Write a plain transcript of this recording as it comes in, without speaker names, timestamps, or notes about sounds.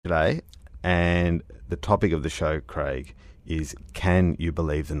today, and the topic of the show, Craig, is can you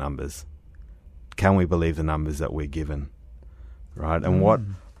believe the numbers? Can we believe the numbers that we're given? Right, and what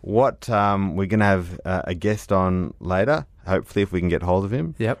we're going to have a guest on later, hopefully if we can get hold of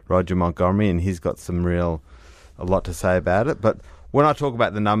him, Roger Montgomery, and he's got a lot to say about it. But when I talk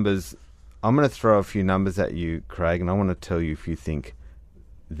about the numbers, I'm going to throw a few numbers at you, Craig, and I want to tell you if you think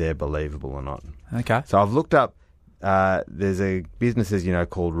they're believable or not. Okay. So I've looked up, there's a business, as you know,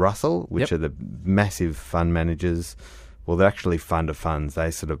 called Russell, which are the massive fund managers. Well, they're actually fund of funds.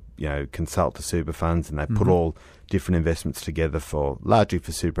 They sort of, consult to super funds, and they put all different investments together largely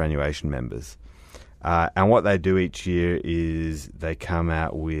for superannuation members. And what they do each year is they come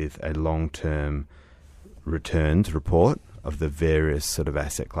out with a long-term returns report of the various sort of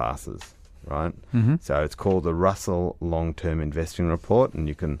asset classes, right? Mm-hmm. So it's called the Russell Long-Term Investing Report, and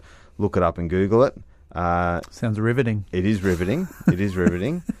you can look it up and Google it. Sounds riveting. It is riveting. It is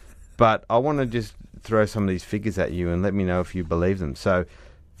riveting. But I want to just throw some of these figures at you and let me know if you believe them. So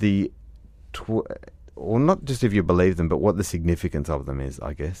or not just if you believe them, but what the significance of them is,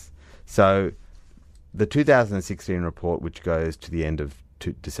 I guess. So the 2016 report, which goes to the end of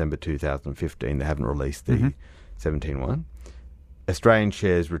December 2015, they haven't released the 17 one. Australian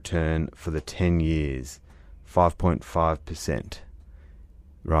shares return for the 10 years 5.5%.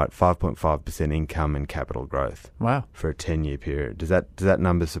 Right, 5.5% income and capital growth. Wow. For a 10-year period. Does that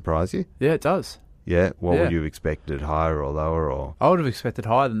number surprise you? Yeah, it does. Yeah? What would you have expected, higher or lower? Or I would have expected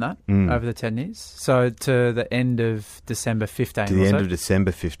higher than that over the 10 years. So to the end of December 15, to the end of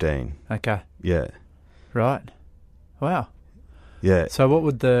December 15. Okay. Yeah. Right. Wow. Yeah. So what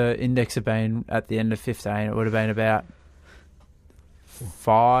would the index have been at the end of 15? It would have been about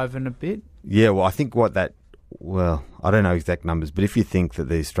 5 and a bit? Yeah, well, I think I don't know exact numbers, but if you think that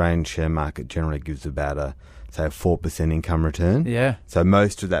the Australian share market generally gives about a 4% income return. Yeah. So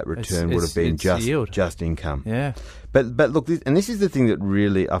most of that return would have been just income. Yeah. But look, this is the thing that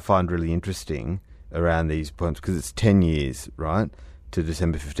really I find really interesting around these points, because it's 10 years, right, to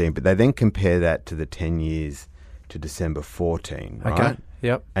December 15, but they then compare that to the 10 years to December 14, right? Okay.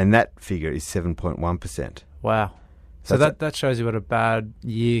 Yep. And that figure is 7.1%. Wow. So that shows you what a bad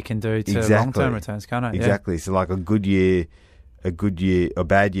year can do to long-term returns, can't it? Exactly. So like a bad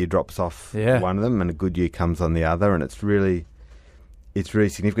year drops off one of them and a good year comes on the other, and it's really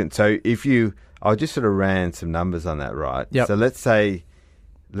significant. So I just sort of ran some numbers on that, right? Yep. So let's say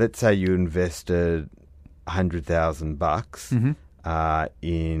you invested $100,000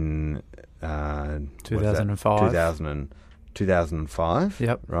 in 2005.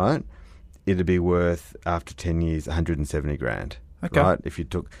 Yep. Right? It'd be worth, after 10 years, 170 grand. Okay. Right? If you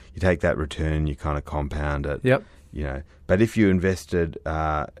take that return, you kind of compound it. Yep. But if you invested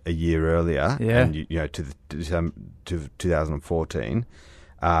a year earlier, and to 2014,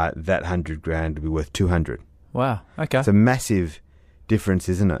 that 100 grand would be worth 200. Wow. Okay. It's a massive difference,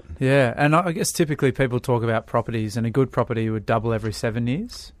 isn't it? Yeah, and I guess typically people talk about properties, and a good property would double every 7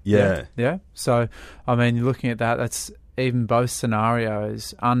 years. Yeah. Yeah. So, I mean, you're looking at that, that's even both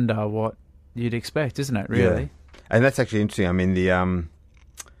scenarios under what you'd expect, isn't it, really? Yeah. And that's actually interesting. I mean,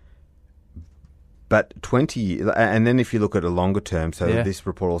 but 20, and then if you look at a longer term, so this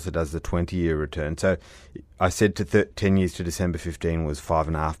report also does the 20-year return. So I said 10 years to December 15 was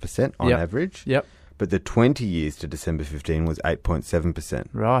 5.5% on average. Yep. But the 20 years to December 15 was 8.7%.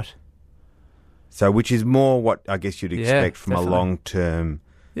 Right. So which is more what I guess you'd expect from definitely. a long-term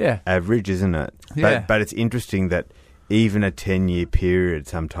average, isn't it? Yeah. But it's interesting that even a 10-year period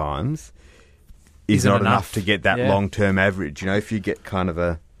sometimes is not enough to get that long-term average. If you get kind of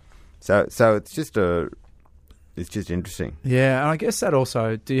a... So it's just interesting. Yeah, and I guess that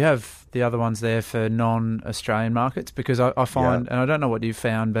also... Do you have the other ones there for non-Australian markets? Because I find, and I don't know what you've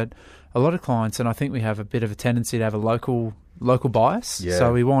found, but a lot of clients, and I think we have a bit of a tendency to have a local bias. Yeah.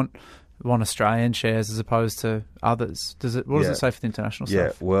 So we want Australian shares as opposed to others. What does it say for the international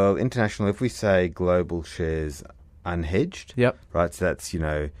stuff? Yeah, well, international, if we say global shares unhedged, right, so that's,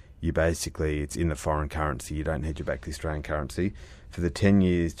 you basically, it's in the foreign currency, you don't hedge it back to the Australian currency. For the 10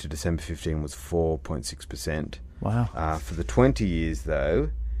 years to December 15 was 4.6%. Wow. For the 20 years,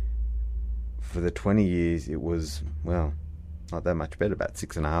 though, it was, well, not that much better, about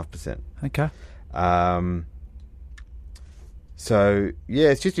 6.5%. Okay. So, yeah,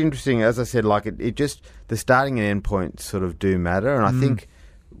 it's just interesting. As I said, like it just, the starting and end points sort of do matter. And I think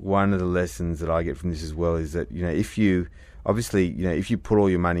one of the lessons that I get from this as well is that, if you put all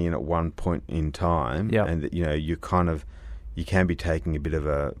your money in at one point in time and that, you can be taking a bit of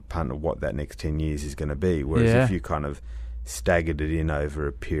a punt of what that next 10 years is going to be. Whereas if you kind of staggered it in over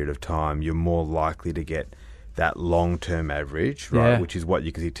a period of time, you're more likely to get that long-term average, right, Yeah. which is what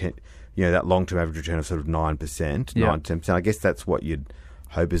you can see, that long-term average return of sort of 9%, Yeah. 9-10%. I guess that's what you'd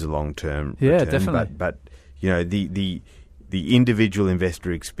hope is a long-term Yeah, return. definitely. But the individual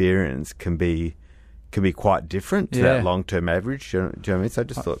investor experience can be quite different to that long-term average. Do you know what I mean? So I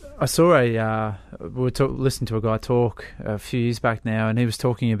just thought... I saw we were listening to a guy talk a few years back now, and he was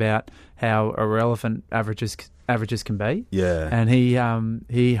talking about how irrelevant averages can be. Yeah. And he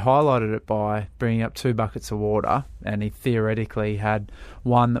highlighted it by bringing up 2 buckets of water, and he theoretically had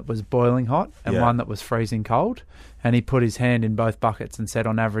one that was boiling hot and one that was freezing cold, and he put his hand in both buckets and said,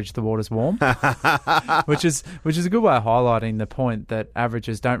 on average, the water's warm, which is a good way of highlighting the point that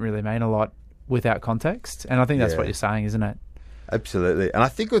averages don't really mean a lot without context. And I think that's what you're saying, isn't it? Absolutely. And I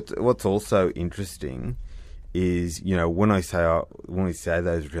think what's also interesting is, when we say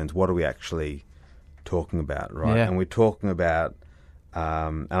those returns, what are we actually talking about, right? Yeah. And we're talking about,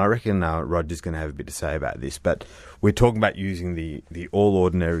 and I reckon Roger's going to have a bit to say about this, but we're talking about using the All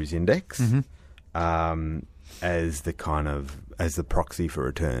Ordinaries Index as the proxy for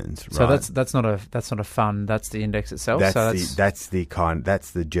returns, right? So that's not a fund. That's the index itself. That's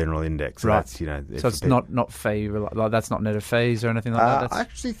the general index. Right. That's, so it's not fee. Like that's not net of fees or anything like that. I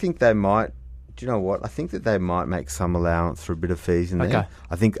actually think they might. Do you know what? I think that they might make some allowance for a bit of fees in there.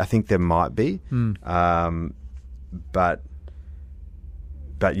 I think there might be. But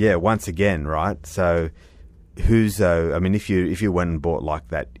yeah, once again, right? So if you went and bought like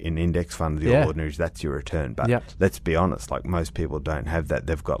that in index fund of the All Ordinaries, that's your return. But let's be honest, like most people don't have that.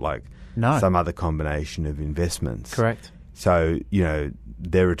 They've got some other combination of investments. Correct. So,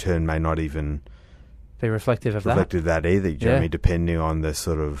 their return may not even be reflective of that either. Do you know what I mean? Depending on the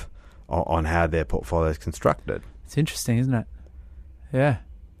sort of on how their portfolio is constructed. It's interesting, isn't it? Yeah.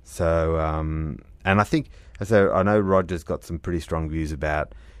 So, and I think, so I know Roger's got some pretty strong views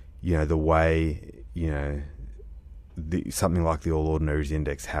about, the way, something like the All Ordinaries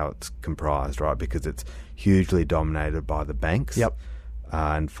Index, how it's comprised, right? Because it's hugely dominated by the banks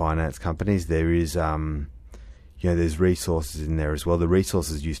and finance companies. There is, there's resources in there as well. The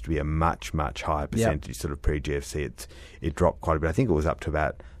resources used to be a much, much higher percentage, sort of pre-GFC. It dropped quite a bit. I think it was up to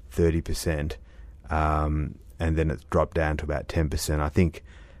about 30%, and then it's dropped down to about 10%. I think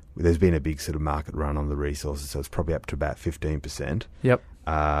there's been a big sort of market run on the resources, so it's probably up to about 15%. Yep.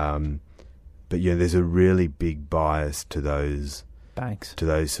 But there's a really big bias to those banks, to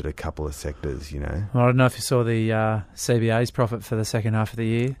those sort of couple of sectors. Well, I don't know if you saw the CBA's profit for the second half of the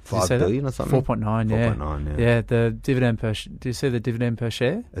year. $5 billion or something. 4.9. Yeah. 4.9. Yeah. The dividend per. Do you see the dividend per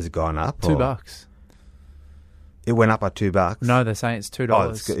share? Has it gone up? $2. It went up by $2. No, they're saying it's $2. Oh,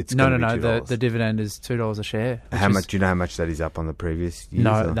 it's no. $2. The dividend is $2 a share. How much? Do you know how much that is up on the previous years?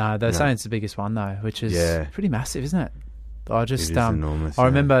 No. They're saying it's the biggest one though, which is pretty massive, isn't it? It is enormous. I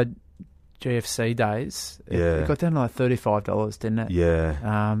remember GFC days. It got down to like $35, didn't it?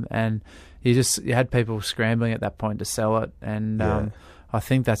 Yeah. And you had people scrambling at that point to sell it, and I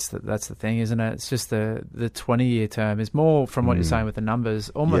think that's the thing, isn't it? It's just the 20-year term is more, from what you're saying with the numbers,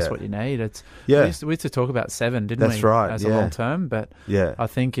 almost what you need. It's we used to talk about 7, didn't we? That's right. As a long term, but I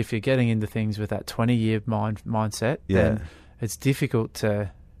think if you're getting into things with that 20-year mindset, then it's difficult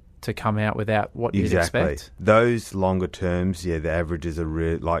to come out without what you'd expect. Those longer terms, the averages are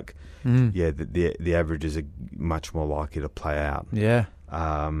the averages are much more likely to play out. Yeah.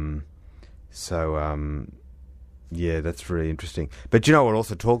 That's really interesting. But we're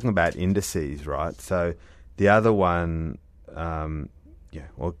also talking about indices, right? So the other one, one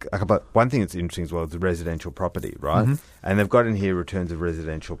thing that's interesting as well is the residential property, right? Mm-hmm. And they've got in here returns of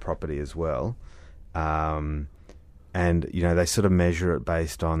residential property as well. And, they sort of measure it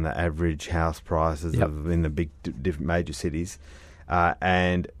based on the average house prices in the big different major cities.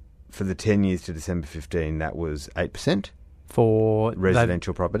 And for the 10 years to December 15, that was 8%. For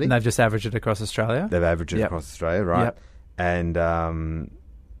residential property. And they've just averaged it across Australia? They've averaged it across Australia, right? Yep. And,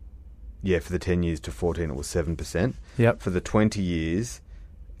 for the 10 years to 14, it was 7%. Yep. For the 20 years,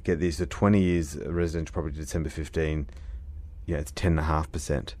 get these, the 20 years residential property to December 15, it's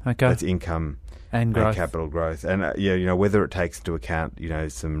 10.5%. Okay. That's income and growth. Capital growth. And, whether it takes into account,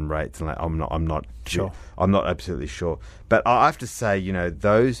 some rates, and I'm not sure. I'm not absolutely sure. But I have to say,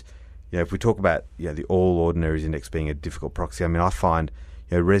 those... if we talk about the All Ordinaries Index being a difficult proxy, I mean, I find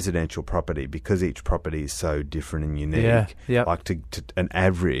residential property, because each property is so different and unique. Like to an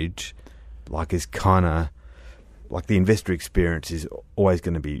average, is kind of like the investor experience is always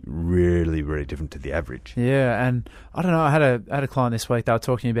going to be really, really different to the average. Yeah, and I don't know. I had a client this week. They were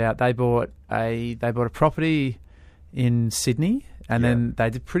talking about they bought a property in Sydney, And then they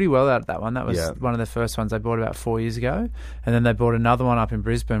did pretty well out of that one. That was one of the first ones they bought about 4 years ago. And then they bought another one up in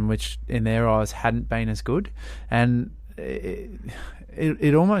Brisbane, which in their eyes hadn't been as good. And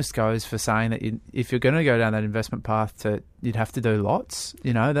it almost goes for saying that if you're going to go down that investment path, you'd have to do lots.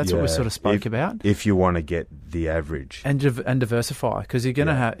 That's what we sort of spoke about. If you want to get the average and diversify, because you're going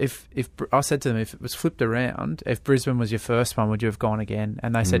to have. If I said to them, if it was flipped around, if Brisbane was your first one, would you have gone again?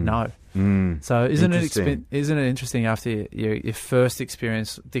 And they said no. So isn't it interesting after your first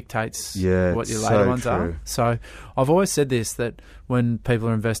experience dictates what your later ones are? So I've always said this, that when people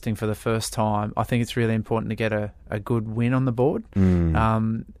are investing for the first time, I think it's really important to get a good win on the board.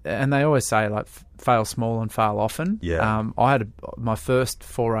 And they always say, like, fail small and fail often. I had my first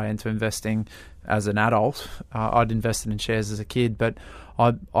foray into investing as an adult. I'd invested in shares as a kid, but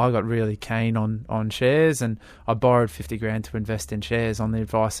I got really keen on shares, and I borrowed $50,000 to invest in shares on the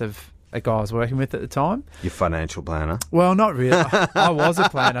advice of a guy I was working with at the time. Your financial planner? Well, not really. I was a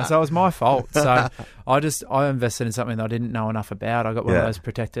planner, so it was my fault. So I invested in something that I didn't know enough about. I got one of those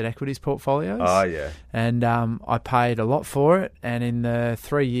protected equities portfolios. Oh, yeah. And I paid a lot for it, and in the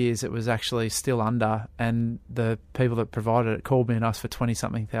 3 years it was actually still under, and the people that provided it called me and asked for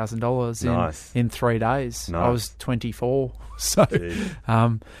 $20-something thousand in 3 days. Nice. I was 24. So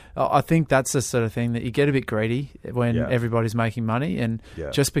I think that's the sort of thing that you get a bit greedy when everybody's making money, and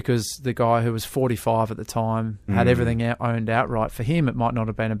just because the guy who was 45 at the time had everything owned outright, for him it might not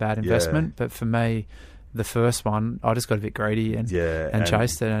have been a bad investment, but for me, the first one, I just got a bit greedy and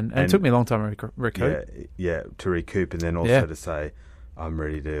chased it, and it took me a long time to recoup. To recoup, and then also to say, I'm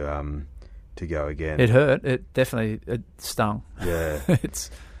ready to go again. It hurt. It definitely stung. Yeah.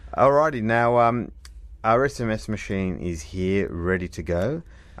 Alrighty, now our SMS machine is here, ready to go.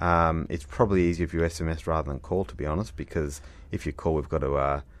 It's probably easier if you SMS rather than call, to be honest, because if you call, we've got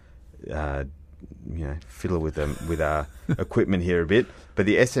to fiddle with our equipment here a bit. But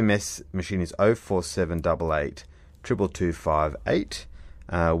the SMS machine is 04788 22258.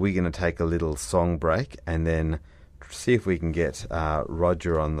 We're going to take a little song break and then see if we can get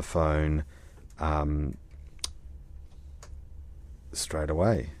Roger on the phone straight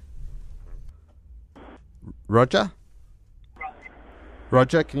away. Roger?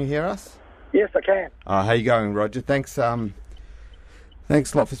 Roger, can you hear us? Yes, I can. How you going, Roger? Thanks a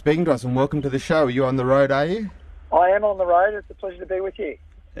lot for speaking to us, and welcome to the show. Are you on the road, are you? I am on the road. It's a pleasure to be with you.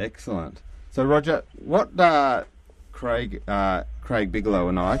 Excellent. So, Roger, what Craig Bigelow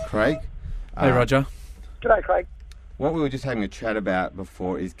and I, Hey, Roger. G'day, Craig. What we were just having a chat about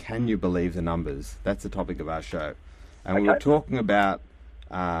before is, can you believe the numbers? That's the topic of our show. And we were talking about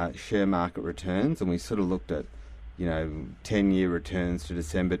share market returns, and we sort of looked at 10-year returns to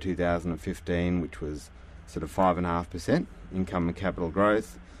December 2015, which was sort of 5.5% income and capital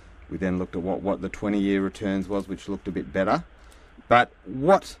growth. We then looked at what the 20-year returns was, which looked a bit better. But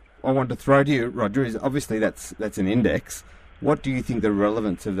what I want to throw to you, Roger, is obviously that's an index. What do you think the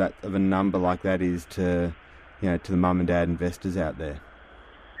relevance of a number like that is to the mum and dad investors out there?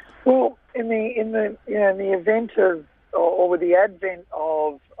 Well, in the event of, or with the advent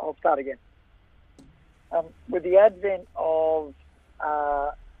of, I'll start again. With the advent of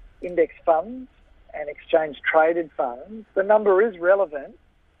index funds and exchange-traded funds, the number is relevant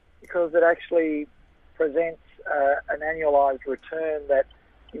because it actually presents an annualised return that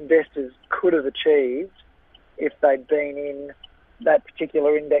investors could have achieved if they'd been in that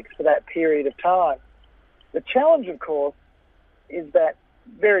particular index for that period of time. The challenge, of course, is that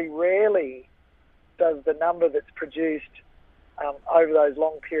very rarely does the number that's produced over those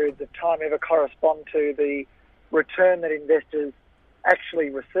long periods of time ever correspond to the return that investors actually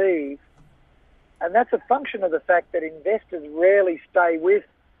receive. And that's a function of the fact that investors rarely stay with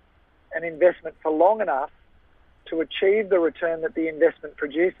an investment for long enough to achieve the return that the investment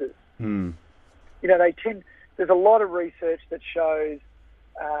produces. There's a lot of research that shows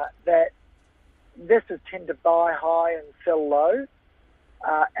that investors tend to buy high and sell low,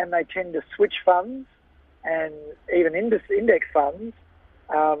 and they tend to switch funds, and even index funds,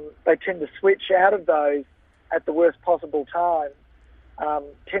 they tend to switch out of those at the worst possible time,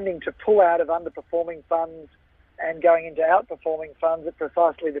 tending to pull out of underperforming funds and going into outperforming funds at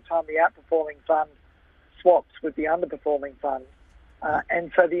precisely the time the outperforming fund swaps with the underperforming fund.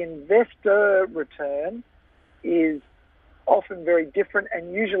 And so the investor return is often very different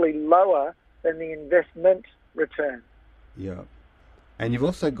and usually lower than the investment return. Yeah. And you've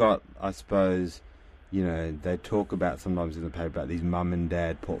also got, I suppose, they talk about sometimes in the paper about these mum and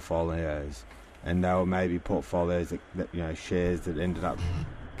dad portfolios, and they were maybe portfolios that shares that ended up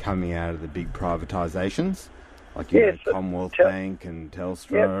coming out of the big privatisations, like Commonwealth Bank and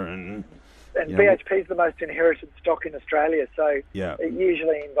Telstra BHP is the most inherited stock in Australia, so it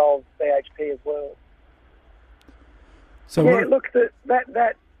usually involves BHP as well. So look,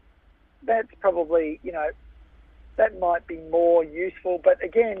 that's probably, that might be more useful, but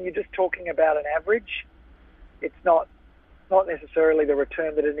again, you're just talking about an average. It's not necessarily the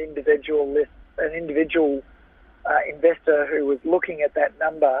return that an individual investor who was looking at that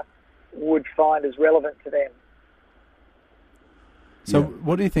number would find as relevant to them. So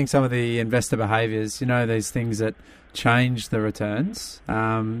what do you think some of the investor behaviours, these things that change the returns?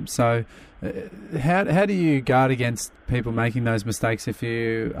 How do you guard against people making those mistakes if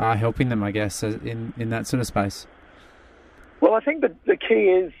you are helping them, I guess, in that sort of space? Well, I think the key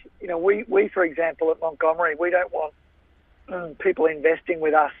is, we, for example, at Montgomery, we don't want people investing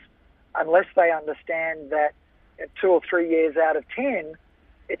with us unless they understand that 2 or 3 years out of 10,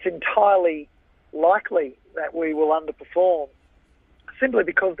 it's entirely likely that we will underperform, simply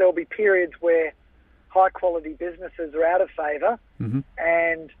because there'll be periods where high-quality businesses are out of favour,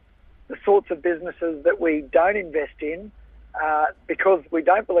 and the sorts of businesses that we don't invest in, because we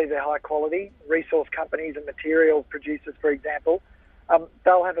don't believe they're high quality, resource companies and materials producers, for example,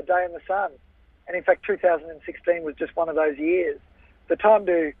 they'll have a day in the sun. And in fact, 2016 was just one of those years. The time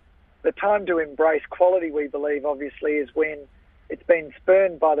to embrace quality, we believe, obviously, is when it's been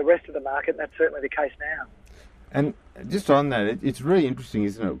spurned by the rest of the market, and that's certainly the case now. And just on that, it's really interesting,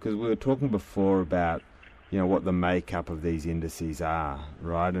 isn't it? Because we were talking before about, what the makeup of these indices are,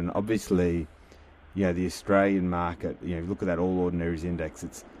 right? And obviously, the Australian market, look at that All Ordinaries Index,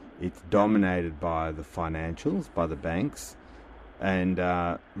 it's dominated by the financials, by the banks, and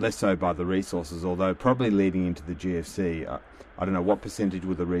less so by the resources, although probably leading into the GFC, I don't know, what percentage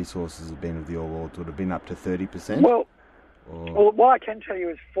would the resources have been of the All Ords? Would have been up to 30%? Well, what I can tell you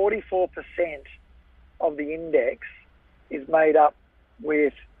is 44% of the index is made up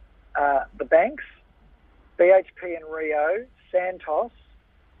with the banks, BHP and Rio, Santos,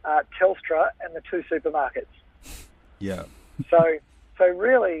 Telstra, and the 2 supermarkets. Yeah. So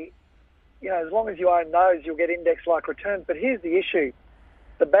really, as long as you own those, you'll get index-like returns. But here's the issue: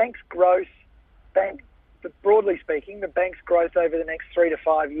 the bank's growth, broadly speaking, the bank's growth over the next 3 to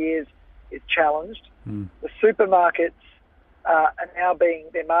 5 years is challenged. The supermarkets are now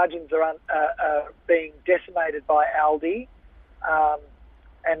their margins are being decimated by Aldi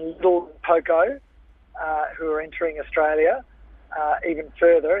and Lidl and Poco, who are entering Australia even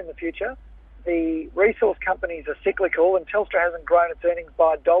further in the future. The resource companies are cyclical, and Telstra hasn't grown its earnings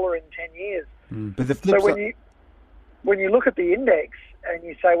by $1 in 10 years. But the flip side, when you look at the index and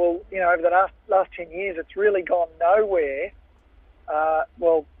you say, well, over the last 10 years, it's really gone nowhere.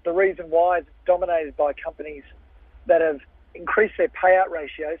 Well, the reason why is it's dominated by companies that have increased their payout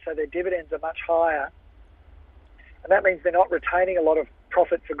ratio, so their dividends are much higher, and that means they're not retaining a lot of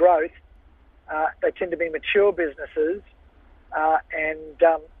profit for growth. They tend to be mature businesses, and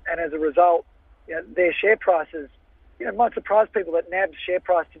as a result, their share prices, it might surprise people that NAB's share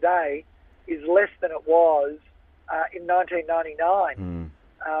price today is less than it was in 1999.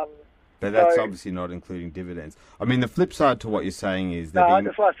 But that's obviously not including dividends. I mean, the flip side to what you're saying is that... No,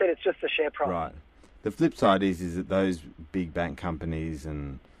 that's why I said it's just the share price. Right. The flip side is that those big bank companies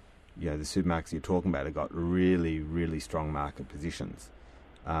and the supermarkets you're talking about have got really, really strong market positions,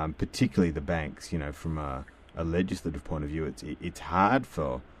 particularly the banks. From a legislative point of view, it's hard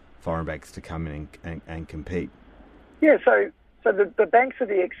for foreign banks to come in and compete. Yeah, so the banks are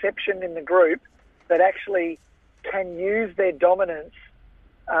the exception in the group that actually can use their dominance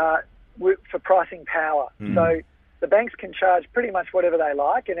for pricing power. So the banks can charge pretty much whatever they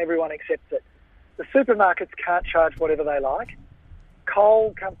like, and everyone accepts it. The supermarkets can't charge whatever they like.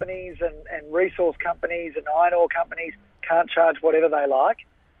 Coal companies and resource companies and iron ore companies can't charge whatever they like.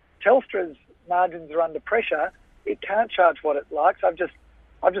 Telstra's margins are under pressure. It can't charge what it likes. I've just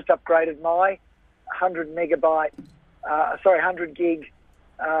upgraded my 100 gig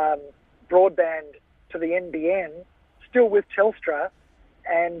broadband to the NBN, still with Telstra,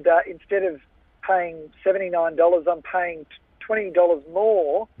 and instead of paying $79, I'm paying $20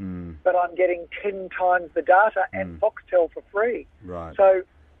 more, but I'm getting 10 times the data and Foxtel for free. Right. So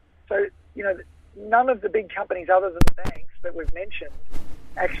none of the big companies other than the banks that we've mentioned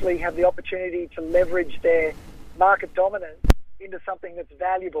actually have the opportunity to leverage their market dominance into something that's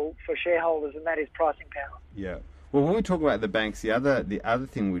valuable for shareholders, and that is pricing power. Yeah. Well, when we talk about the banks, the other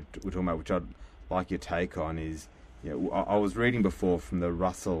thing we're talking about, which I'd like your take on, is I was reading before from the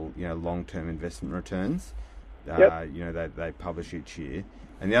Russell long-term investment returns. They publish each year,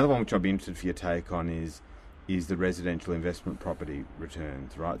 and the other one which I'd be interested for your take on is the residential investment property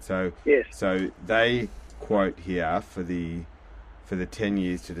returns, right? So yes. So they quote here for for the 10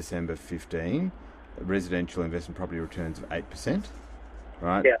 years to December 15, residential investment property returns of 8%,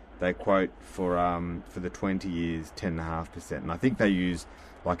 right? Yeah. They quote for the 20 years 10.5%, and I think they use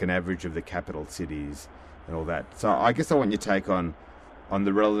like an average of the capital cities and all that. So I guess I want your take on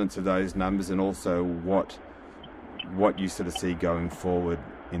the relevance of those numbers, and also what you sort of see going forward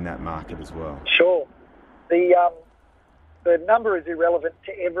in that market as well. Sure. The number is irrelevant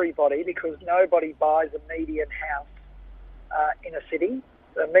to everybody because nobody buys a median house in a city.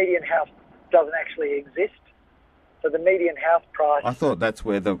 The median house doesn't actually exist. So the median house price... I thought that's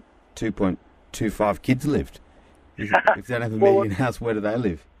where the 2.25 kids lived. If they don't have a median house, where do they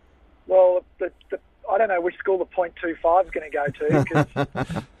live? Well, I don't know which school the 0.25 is going to go to. 'Cause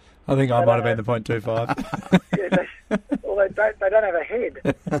I think I might have been the 0.25. Yeah, they don't have a head.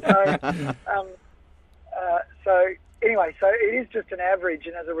 So anyway, so it is just an average,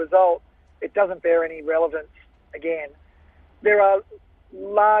 and as a result, it doesn't bear any relevance again. There are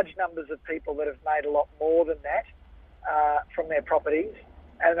large numbers of people that have made a lot more than that from their properties,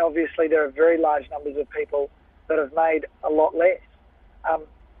 and obviously there are very large numbers of people that have made a lot less.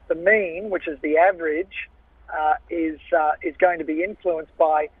 The mean, which is the average, is going to be influenced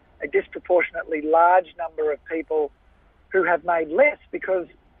by a disproportionately large number of people who have made less, because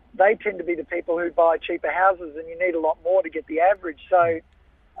they tend to be the people who buy cheaper houses, and you need a lot more to get the average. So,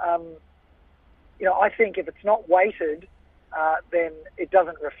 I think if it's not weighted, then it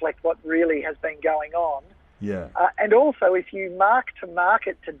doesn't reflect what really has been going on. Yeah. And also, if you mark to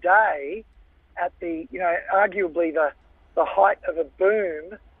market today at the, arguably the height of a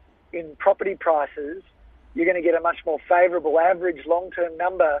boom in property prices, you're going to get a much more favourable average long-term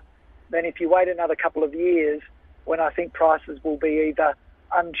number than if you wait another couple of years, when I think prices will be either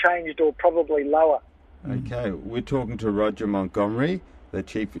unchanged or probably lower. Okay, we're talking to Roger Montgomery, the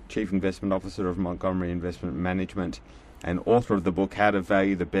Chief Investment Officer of Montgomery Investment Management and author of the book How to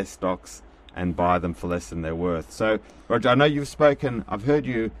Value the Best Stocks and Buy Them for Less Than They're Worth. So, Roger, I know I've heard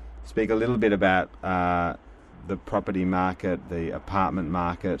you speak a little bit about the property market, the apartment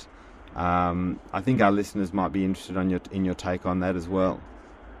market. I think our listeners might be interested in your take on that as well.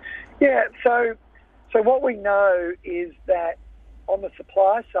 Yeah, so what we know is that on the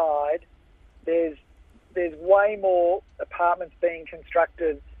supply side, there's way more apartments being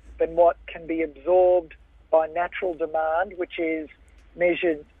constructed than what can be absorbed by natural demand, which is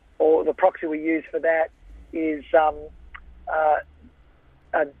measured, or the proxy we use for that is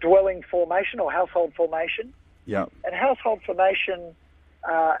a dwelling formation or household formation. Yeah. And household formation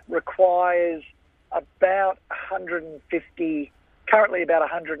requires about 150, currently about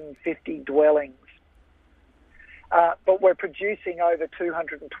 150 dwellings. But we're producing over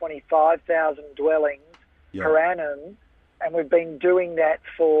 225,000 dwellings per annum, and we've been doing that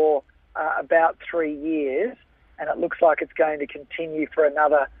for about 3 years, and it looks like it's going to continue for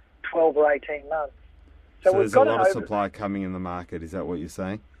another 12 or 18 months. So there's a lot of supply coming in the market, is that what you're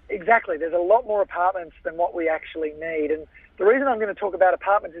saying? Exactly. There's a lot more apartments than what we actually need. And the reason I'm going to talk about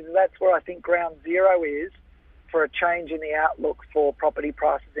apartments is that's where I think ground zero is for a change in the outlook for property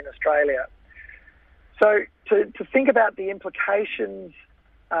prices in Australia. So to think about the implications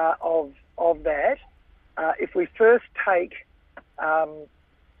of that, if we first take,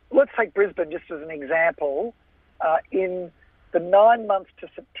 let's take Brisbane just as an example. In the 9 months to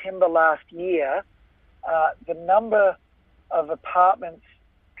September last year, the number of apartments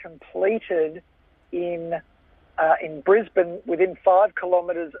completed in Brisbane within 5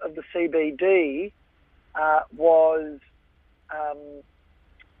 kilometres of the CBD was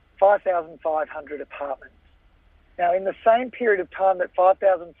 5,500 apartments. Now, in the same period of time that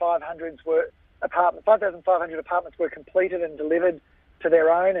 5,500 apartments were completed and delivered to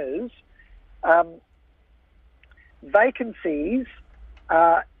their owners, vacancies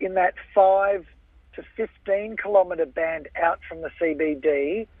in that 5 to 15 kilometre band out from the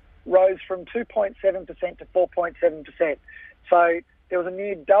CBD rose from 2.7% to 4.7%. So there was a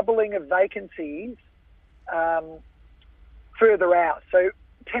near doubling of vacancies further out. So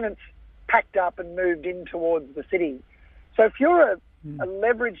tenants packed up and moved in towards the city. So if you're a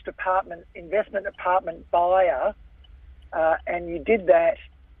leveraged investment apartment buyer, and you did that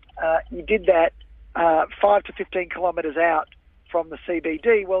 5 to 15 kilometres out from the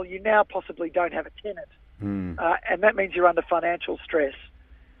CBD, well, you now possibly don't have a tenant. And that means you're under financial stress.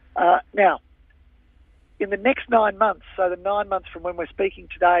 Now, in the next 9 months, so the 9 months from when we're speaking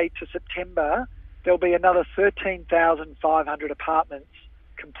today to September, there'll be another 13,500 apartments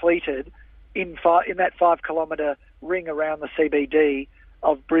completed in that 5 kilometre ring around the CBD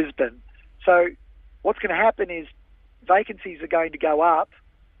of Brisbane. So what's going to happen is vacancies are going to go up,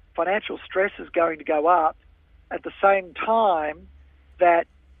 financial stress is going to go up. At the same time, that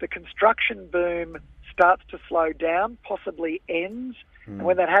the construction boom starts to slow down, possibly ends. And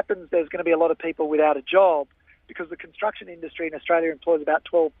when that happens, there's going to be a lot of people without a job, because the construction industry in Australia employs about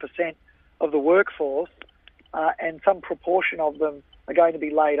 12% of the workforce, and some proportion of them are going to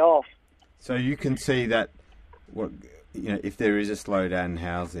be laid off. So you can see that, if there is a slowdown in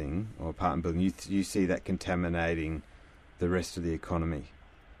housing or apartment building, you see that contaminating the rest of the economy.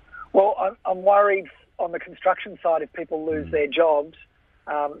 Well, I'm worried on the construction side if people lose their jobs.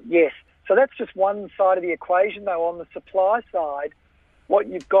 Yes. So that's just one side of the equation, though. On the supply side, what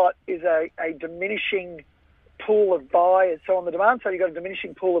you've got is a diminishing pool of buyers. So on the demand side, you've got a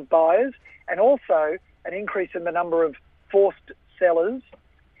diminishing pool of buyers, and also an increase in the number of forced sellers.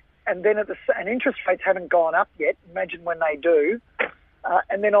 And then and interest rates haven't gone up yet. Imagine when they do.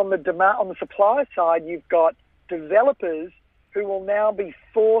 And then on the supply side, you've got developers who will now be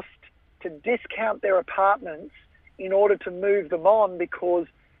forced to discount their apartments in order to move them on, because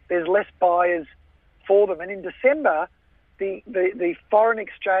there's less buyers for them. And in December, the foreign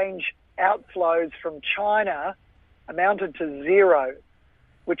exchange outflows from China amounted to zero,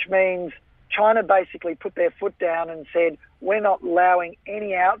 which means China basically put their foot down and said, we're not allowing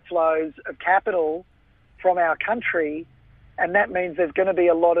any outflows of capital from our country, and that means there's going to be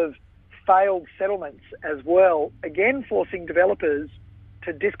a lot of failed settlements as well, again forcing developers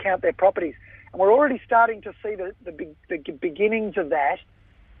to discount their properties. And we're already starting to see the beginnings of that.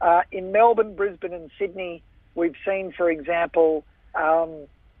 In Melbourne, Brisbane and Sydney, we've seen, for example,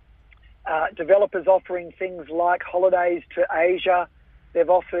 developers offering things like holidays to Asia. They've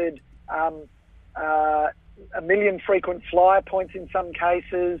offered 1 million frequent flyer points in some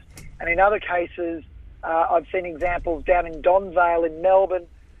cases, and in other cases, I've seen examples down in Donvale in Melbourne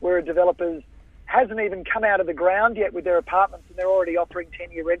where a developer hasn't even come out of the ground yet with their apartments, and they're already offering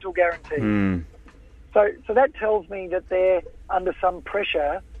 10-year rental guarantees. So that tells me that they're under some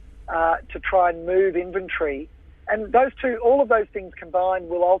pressure to try and move inventory. And all of those things combined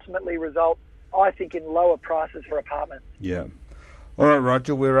will ultimately result, I think, in lower prices for apartments. Yeah. All right,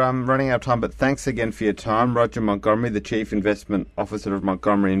 Roger, we're running out of time, but thanks again for your time. Roger Montgomery, the Chief Investment Officer of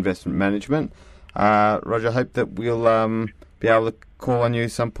Montgomery Investment Management. Roger, I hope that we'll be able to call on you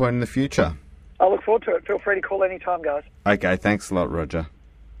some point in the future. I look forward to it. Feel free to call any time, guys. Okay, thanks a lot, Roger.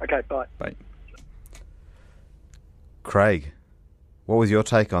 Okay, bye. Bye. Craig, what was your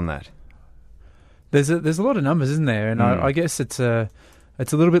take on that? There's a lot of numbers, isn't there? And I guess it's a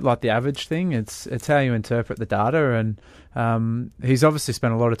little bit like the average thing. It's how you interpret the data, and he's obviously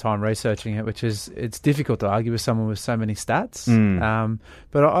spent a lot of time researching it, which is it's difficult to argue with someone with so many stats.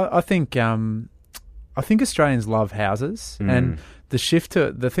 But I think Australians love houses, and the shift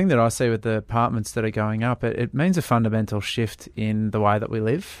to the thing that I see with the apartments that are going up, it means a fundamental shift in the way that we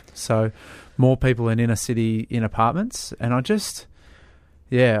live. So more people in inner city in apartments, and that's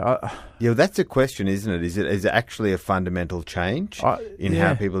a question, isn't it? Is it actually a fundamental change in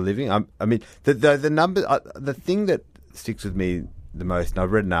how people are living? I mean, the number, the thing that sticks with me the most, and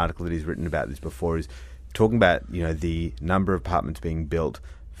I've read an article that he's written about this before, is talking about the number of apartments being built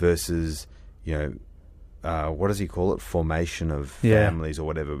versus what does he call it? Formation of families or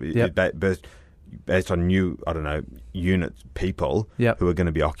whatever. Yep. Based on new, units, people who are going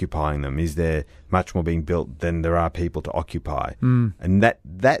to be occupying them. Is there much more being built than there are people to occupy? And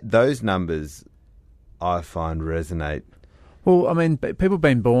those numbers I find resonate. Well, I mean, people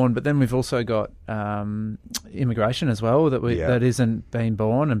being born, but then we've also got immigration as well that isn't being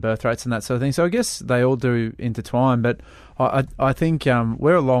born, and birth rates and that sort of thing. So I guess they all do intertwine, but I think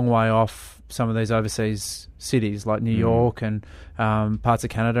we're a long way off some of these overseas cities like New York and parts of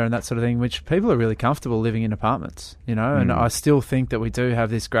Canada and that sort of thing, which people are really comfortable living in apartments, and I still think that we do have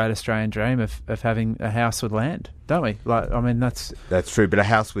this great Australian dream of having a house with land, don't we? That's true, but a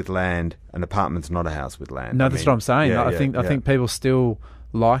house with land, an apartment's not a house with land. No, that's what I'm saying. I think people still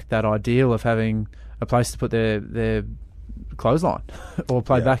like that ideal of having a place to put their clothesline or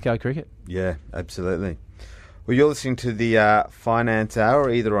play backyard cricket. Yeah, absolutely. Well, you're listening to the Finance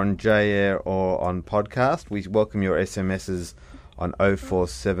Hour, either on J-Air or on podcast. We welcome your SMSs on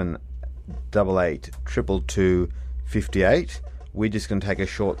 047 88 222 58. We're just going to take a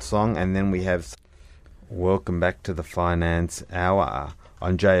short song, and then we have... Welcome back to the Finance Hour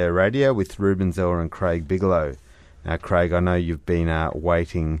on J-Air Radio with Ruben Zeller and Craig Bigelow. Now, Craig, I know you've been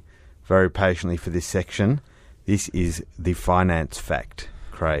waiting very patiently for this section. This is the Finance Fact.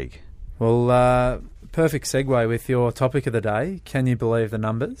 Craig. Well, perfect segue with your topic of the day. Can you believe the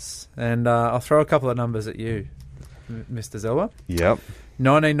numbers? And I'll throw a couple of numbers at you, Mr. Zeller. Yep.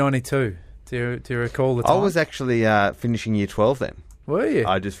 1992. Do you recall the time? I was actually finishing Year 12 then. Were you?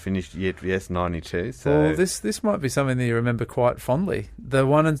 I just finished yes 92. So well, this might be something that you remember quite fondly. The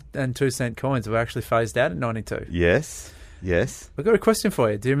 1 and 2 cent coins were actually phased out in 92. Yes. I've got a question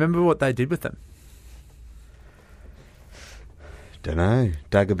for you. Do you remember what they did with them? Don't know.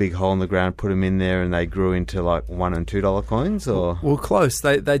 Dug a big hole in the ground, put them in there, and they grew into like $1 and $2 coins, or well, close.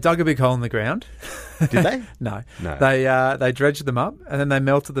 They dug a big hole in the ground. did they? No. No. They dredged them up and then they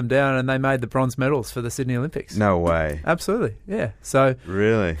melted them down and they made the bronze medals for the Sydney Olympics. No way. Absolutely, yeah. So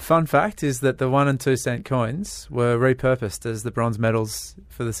really, fun fact is that the 1 and 2 cent coins were repurposed as the bronze medals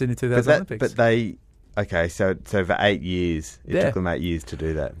for the Sydney 2000 Olympics. But they. Okay, so for 8 years, it took them 8 years to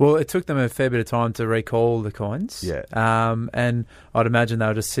do that. Well, it took them a fair bit of time to recall the coins. Yeah. And I'd imagine they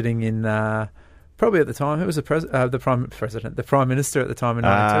were just sitting in probably at the time. Who was the prime minister at the time in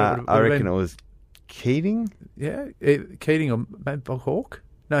 92? I reckon it was Keating. Yeah, Keating or maybe Bob Hawke.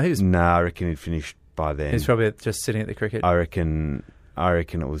 No, he was. No, I reckon he'd finished by then. He's probably just sitting at the cricket. I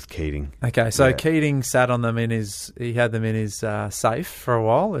reckon it was Keating. Okay, so Keating sat on them he had them in his safe for a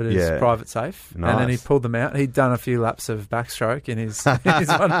while, at his private safe. Nice. And then he pulled them out. He'd done a few laps of backstroke in his 1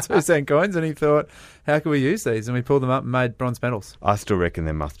 and 2 cent coins, and he thought, how can we use these? And we pulled them up and made bronze medals. I still reckon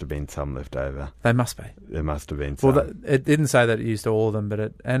there must have been some left over. They must be. There must have been some. Well, it didn't say that it used all of them,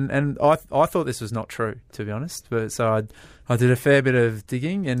 but I thought this was not true, to be honest. But so I did a fair bit of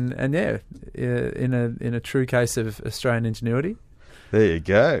digging, and in a true case of Australian ingenuity. There you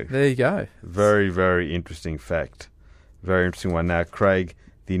go. Very, very interesting fact. Very interesting one. Now, Craig,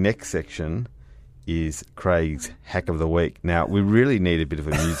 the next section is Craig's Hack of the Week. Now, we really need a bit of a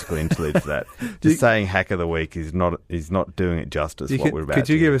musical interlude for that. Just saying Hack of the Week is not doing it justice. We're about. Could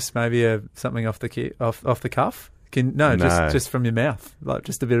you give us maybe something off the cuff? No. Just from your mouth, like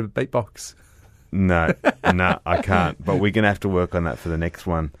just a bit of a beatbox. No, I can't. But we're going to have to work on that for the next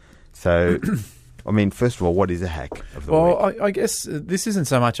one. So. I mean, first of all, what is a hack of the week? Well, I guess this isn't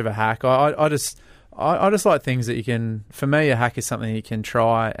so much of a hack. I just like things that you can. For me, a hack is something you can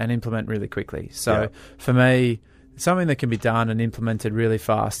try and implement really quickly. So for me, something that can be done and implemented really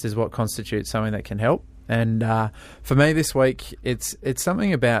fast is what constitutes something that can help. And for me this week, it's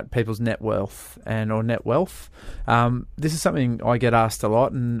something about people's net worth or net wealth. This is something I get asked a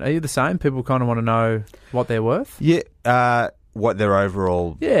lot. And are you the same? People kind of want to know what they're worth. Yeah. What their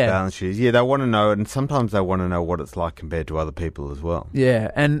overall balance sheet is. Yeah, they want to know it, and sometimes they want to know what it's like compared to other people as well.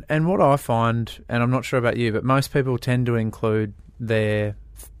 Yeah, and what I find, and I'm not sure about you, but most people tend to include their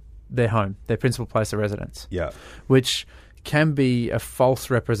home, their principal place of residence. Yeah. Which can be a false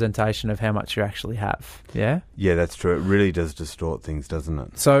representation of how much you actually have. Yeah? Yeah, that's true. It really does distort things, doesn't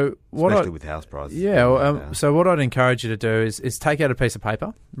it? So especially with house prices. Yeah, so what I'd encourage you to do is take out a piece of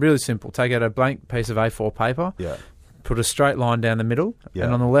paper. Really simple. Take out a blank piece of A4 paper. Yeah. Put a straight line down the middle,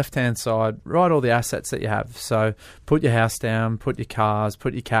 and on the left-hand side, write all the assets that you have. So put your house down, put your cars,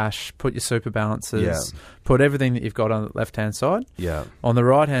 put your cash, put your super balances, put everything that you've got on the left-hand side. Yeah. On the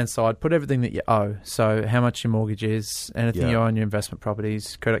right-hand side, put everything that you owe. So how much your mortgage is, anything you owe on your investment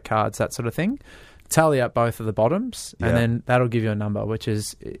properties, credit cards, that sort of thing. Tally up both of the bottoms, and then that'll give you a number, which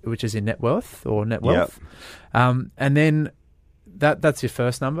is your net worth or net wealth. And then that's your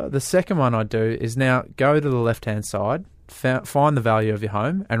first number. The second one I do is now go to the left-hand side, find the value of your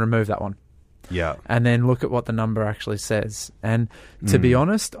home, and remove that one. Yeah. And then look at what the number actually says. And to be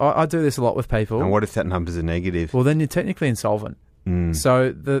honest, I do this a lot with people. And what if that number's a negative? Well, then you're technically insolvent.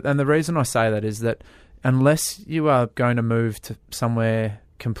 So the reason I say that is that unless you are going to move to somewhere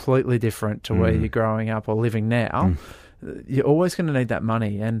completely different to where you're growing up or living now, you're always going to need that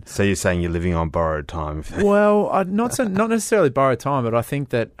money. And so you're saying you're living on borrowed time? Well, not necessarily borrowed time, but I think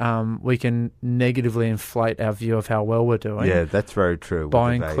that we can negatively inflate our view of how well we're doing. Yeah, that's very true.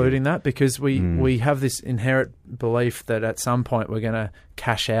 By including that, because we have this inherent belief that at some point we're going to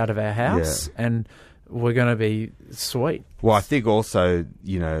cash out of our house and we're going to be sweet. Well, I think also,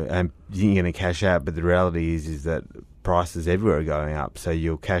 you're going to cash out, but the reality is that prices everywhere are going up, so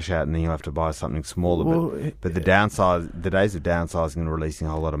you'll cash out and then you'll have to buy something smaller. But the days of downsizing and releasing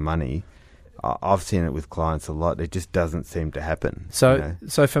a whole lot of money, I've seen it with clients a lot. It just doesn't seem to happen. So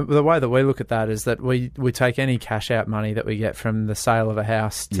for the way that we look at that is that we take any cash out money that we get from the sale of a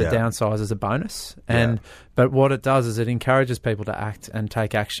house to downsize as a bonus. But what it does is it encourages people to act and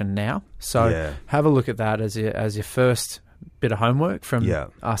take action now. So have a look at that as your first bit of homework from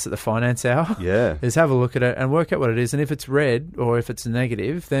us at the Finance Hour is have a look at it and work out what it is. And if it's red or if it's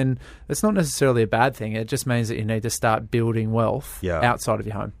negative, then it's not necessarily a bad thing. It just means that you need to start building wealth outside of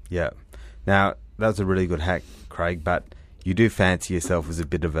your home. Yeah. Now, that was a really good hack, Craig, but you do fancy yourself as a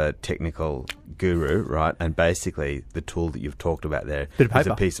bit of a technical guru, right? And basically the tool that you've talked about there is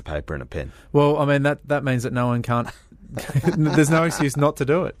a piece of paper and a pen. Well, I mean, that means that no one can't There's no excuse not to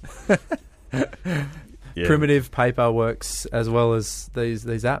do it. Yeah. Primitive paper works as well as these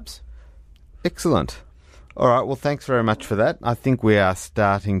apps. Excellent. All right. Well, thanks very much for that. I think we are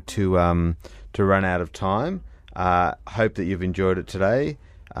starting to run out of time. Hope that you've enjoyed it today.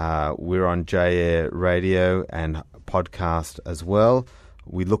 We're on J-Air Radio and podcast as well.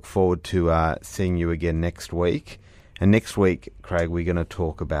 We look forward to seeing you again next week. And next week, Craig, we're going to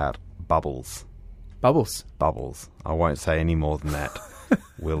talk about bubbles. Bubbles. I won't say any more than that.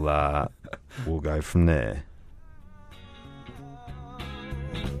 We'll go from there.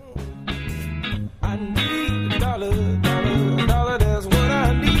 I need a dollar, that's what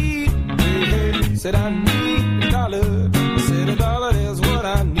I need. Hey, said I need a dollar. Said a dollar, that's what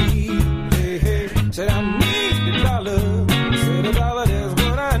I need. Hey, said I need a dollar. Said a dollar, that's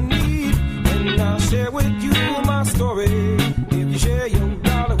what I need. And I'll share with you my story if you share your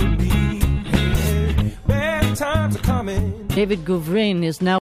dollar with me. Hey, bad times are coming. David Gouvrine is now